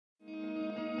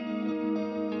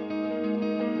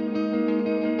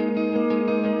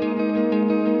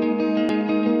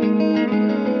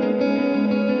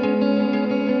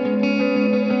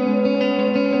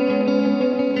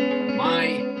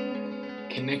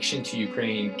connection to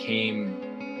Ukraine came,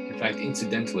 in fact,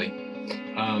 incidentally.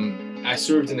 I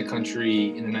served in the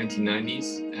country in the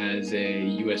 1990s as a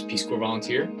U.S. Peace Corps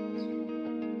volunteer.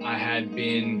 I had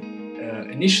been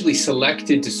initially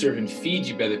selected to serve in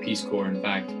Fiji by the Peace Corps, in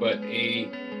fact, but a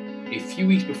few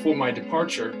weeks before my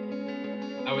departure,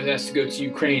 I was asked to go to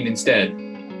Ukraine instead.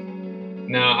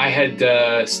 Now, I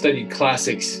had studied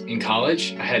classics in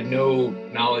college. I had no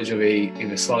knowledge of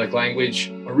a Slavic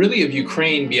language or really of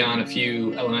Ukraine beyond a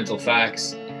few elemental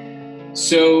facts.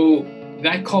 So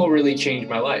that call really changed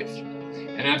my life.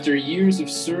 And after years of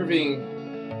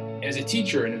serving as a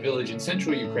teacher in a village in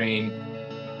central Ukraine,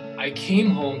 I came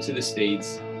home to the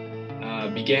States,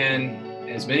 began,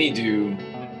 as many do,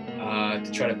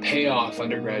 to try to pay off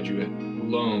undergraduate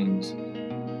loans.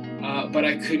 But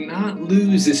I could not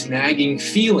lose this nagging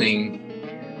feeling,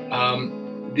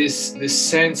 this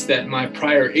sense that my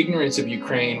prior ignorance of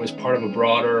Ukraine was part of a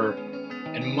broader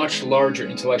and much larger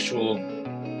intellectual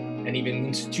and even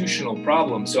institutional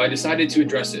problem. So I decided to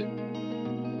address it.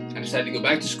 I decided to go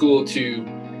back to school to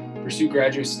pursue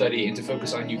graduate study and to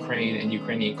focus on Ukraine and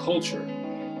Ukrainian culture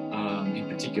in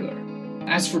particular.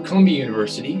 As for Columbia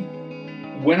University,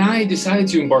 when I decided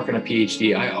to embark on a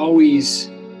PhD, I always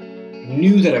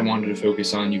knew that I wanted to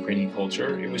focus on Ukrainian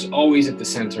culture. It was always at the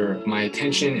center of my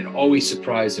attention. It always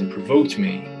surprised and provoked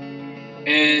me.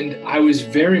 And I was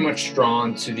very much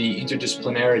drawn to the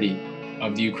interdisciplinarity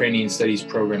of the Ukrainian Studies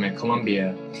program at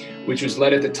Columbia, which was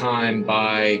led at the time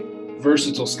by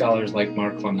versatile scholars like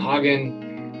Mark von Hagen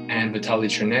and Vitaly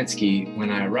Chernetsky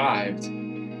when I arrived.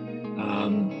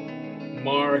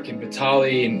 Mark and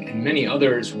Vitaly and many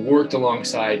others worked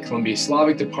alongside Columbia's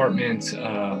Slavic Department,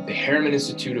 the Harriman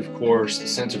Institute, of course, the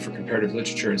Center for Comparative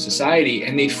Literature and Society,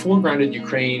 and they foregrounded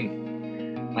Ukraine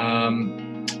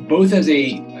both as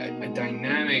a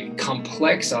dynamic,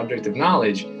 complex object of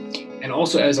knowledge and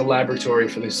also as a laboratory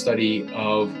for the study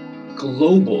of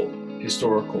global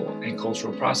historical and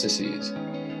cultural processes.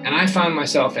 And I found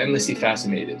myself endlessly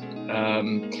fascinated.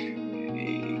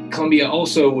 Columbia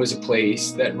also was a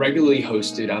place that regularly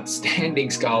hosted outstanding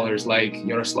scholars like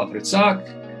Yaroslav Rytsak,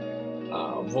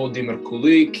 Volodymyr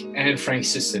Kulik, and Frank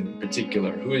Sisson in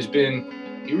particular, who has been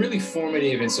a really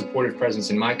formative and supportive presence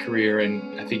in my career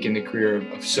and I think in the career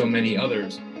of so many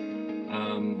others.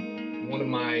 One of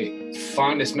my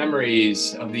fondest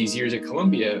memories of these years at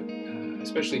Columbia,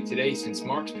 especially today since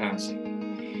Mark's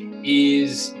passing,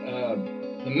 is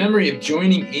the memory of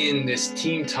joining in this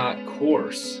team-taught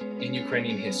course in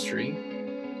Ukrainian history,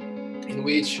 in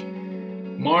which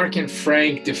Mark and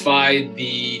Frank defied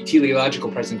the teleological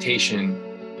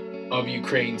presentation of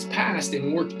Ukraine's past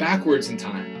and worked backwards in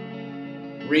time,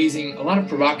 raising a lot of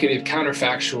provocative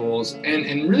counterfactuals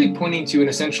and really pointing to an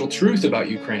essential truth about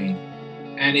Ukraine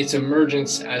and its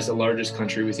emergence as the largest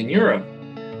country within Europe.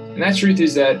 And that truth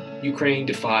is that Ukraine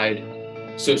defied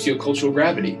sociocultural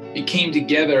gravity. It came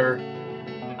together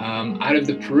out of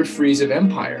the peripheries of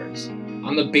empires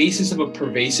on the basis of a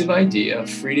pervasive idea of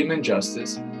freedom and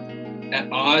justice at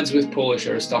odds with Polish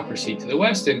aristocracy to the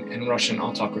west and Russian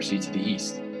autocracy to the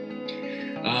east.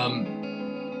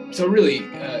 So really,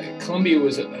 Columbia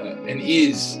was and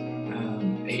is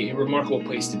a remarkable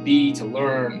place to be, to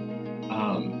learn,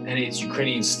 and its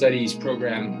Ukrainian studies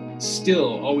program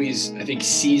still always, I think,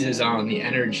 seizes on the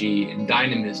energy and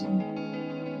dynamism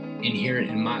inherent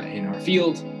in our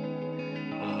field.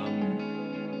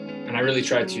 And I really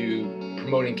try to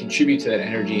promote and contribute to that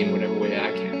energy in whatever way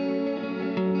I can.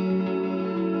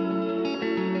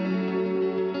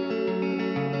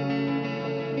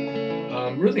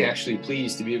 I'm really actually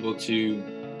pleased to be able to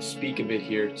speak a bit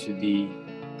here to the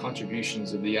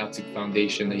contributions of the Jacyk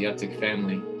Foundation, the Jacyk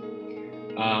family.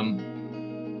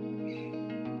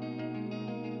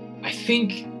 I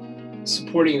think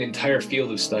supporting an entire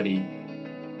field of study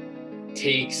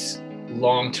takes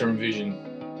long-term vision.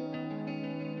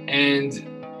 And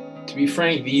to be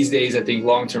frank, these days, I think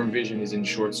long-term vision is in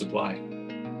short supply.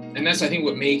 And that's, I think,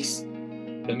 what makes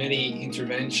the many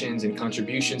interventions and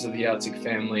contributions of the Jacyk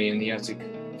family and the Jacyk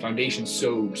Foundation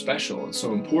so special and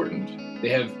so important. They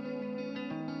have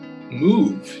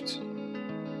moved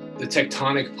the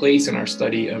tectonic place in our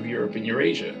study of Europe and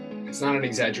Eurasia. It's not an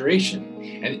exaggeration.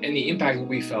 And the impact will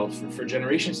be felt for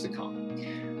generations to come.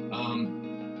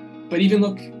 But even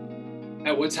look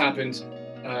at what's happened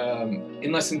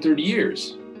in less than 30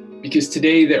 years, because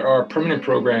today there are permanent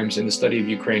programs in the study of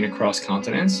Ukraine across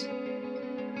continents,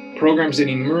 programs that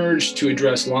emerged to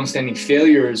address longstanding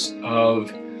failures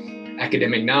of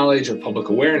academic knowledge or public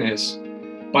awareness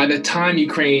by the time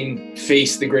Ukraine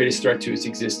faced the greatest threat to its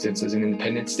existence as an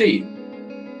independent state.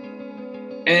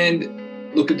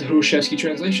 And look at the Hrushevsky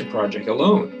Translation Project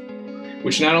alone,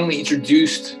 which not only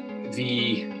introduced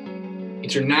the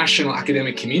international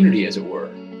academic community, as it were,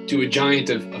 to a giant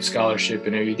of scholarship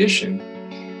and erudition,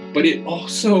 but it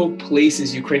also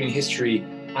places Ukrainian history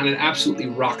on an absolutely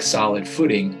rock-solid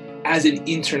footing as an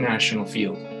international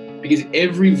field, because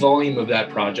every volume of that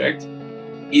project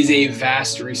is a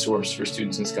vast resource for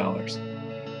students and scholars.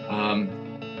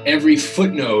 Every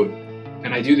footnote,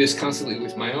 and I do this constantly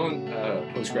with my own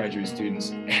postgraduate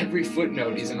students, every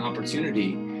footnote is an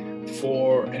opportunity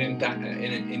for an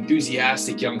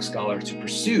enthusiastic young scholar to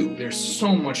pursue. There's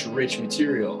so much rich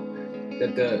material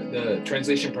that the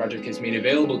translation project has made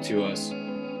available to us.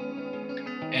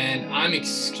 And I'm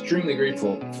extremely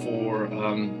grateful for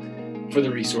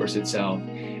the resource itself.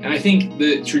 And I think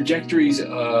the trajectories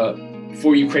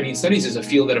for Ukrainian studies as a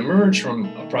field that emerge from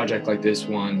a project like this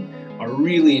one are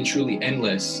really and truly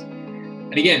endless.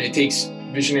 And again, it takes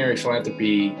visionary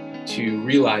philanthropy to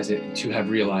realize it and to have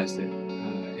realized it.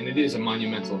 And it is a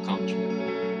monumental accomplishment.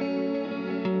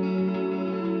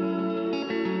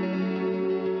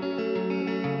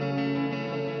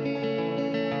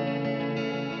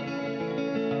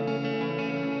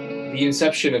 The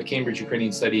inception of Cambridge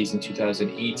Ukrainian Studies in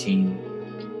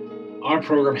 2018, our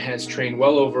program has trained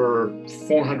well over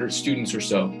 400 students or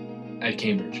so at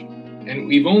Cambridge. And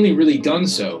we've only really done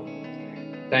so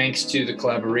thanks to the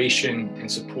collaboration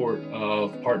and support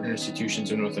of partner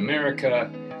institutions in North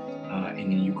America,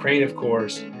 and in Ukraine, of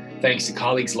course, thanks to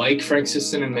colleagues like Frank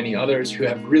Sisson and many others who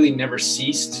have really never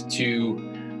ceased to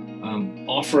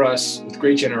offer us with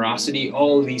great generosity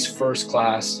all of these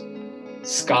first-class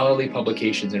scholarly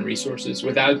publications and resources.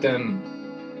 Without them,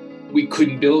 we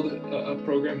couldn't build a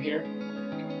program here.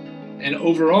 And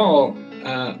overall,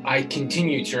 I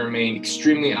continue to remain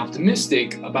extremely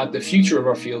optimistic about the future of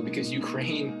our field, because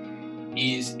Ukraine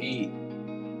is an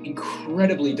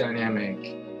incredibly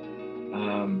dynamic,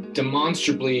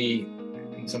 demonstrably,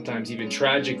 and sometimes even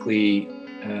tragically,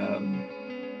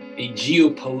 a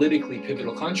geopolitically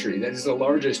pivotal country that is the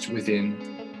largest within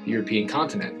the European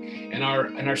continent. And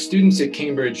our students at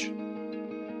Cambridge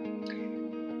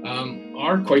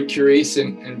are quite curious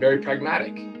and very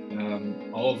pragmatic.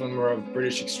 All of them are of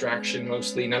British extraction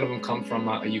mostly. None of them come from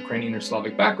a Ukrainian or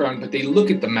Slavic background, but they look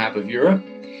at the map of Europe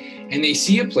and they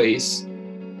see a place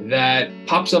that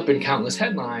pops up in countless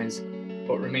headlines,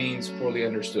 but remains poorly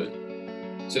understood.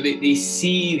 So they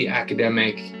see the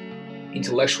academic,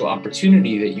 intellectual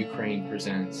opportunity that Ukraine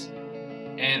presents.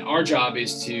 And our job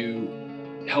is to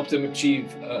help them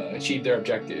achieve their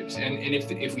objectives. And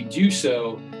if we do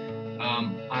so,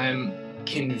 I'm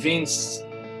convinced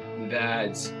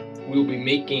that we'll be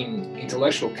making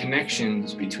intellectual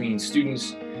connections between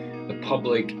students, the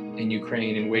public, and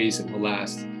Ukraine in ways that will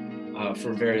last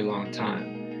for a very long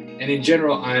time. And in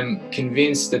general, I'm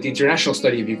convinced that the international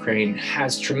study of Ukraine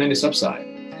has tremendous upside,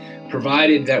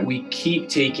 provided that we keep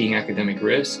taking academic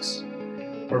risks,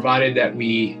 provided that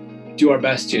we do our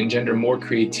best to engender more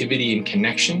creativity and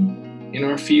connection in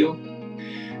our field.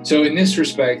 So in this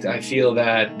respect, I feel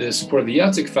that the support of the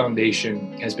Jacyk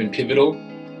Foundation has been pivotal.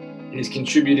 It has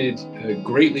contributed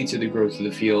greatly to the growth of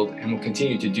the field and will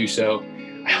continue to do so.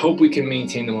 I hope we can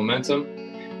maintain the momentum.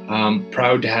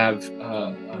 Proud to have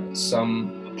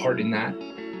some part in that.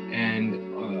 And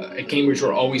at Cambridge,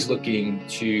 we're always looking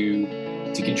to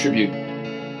contribute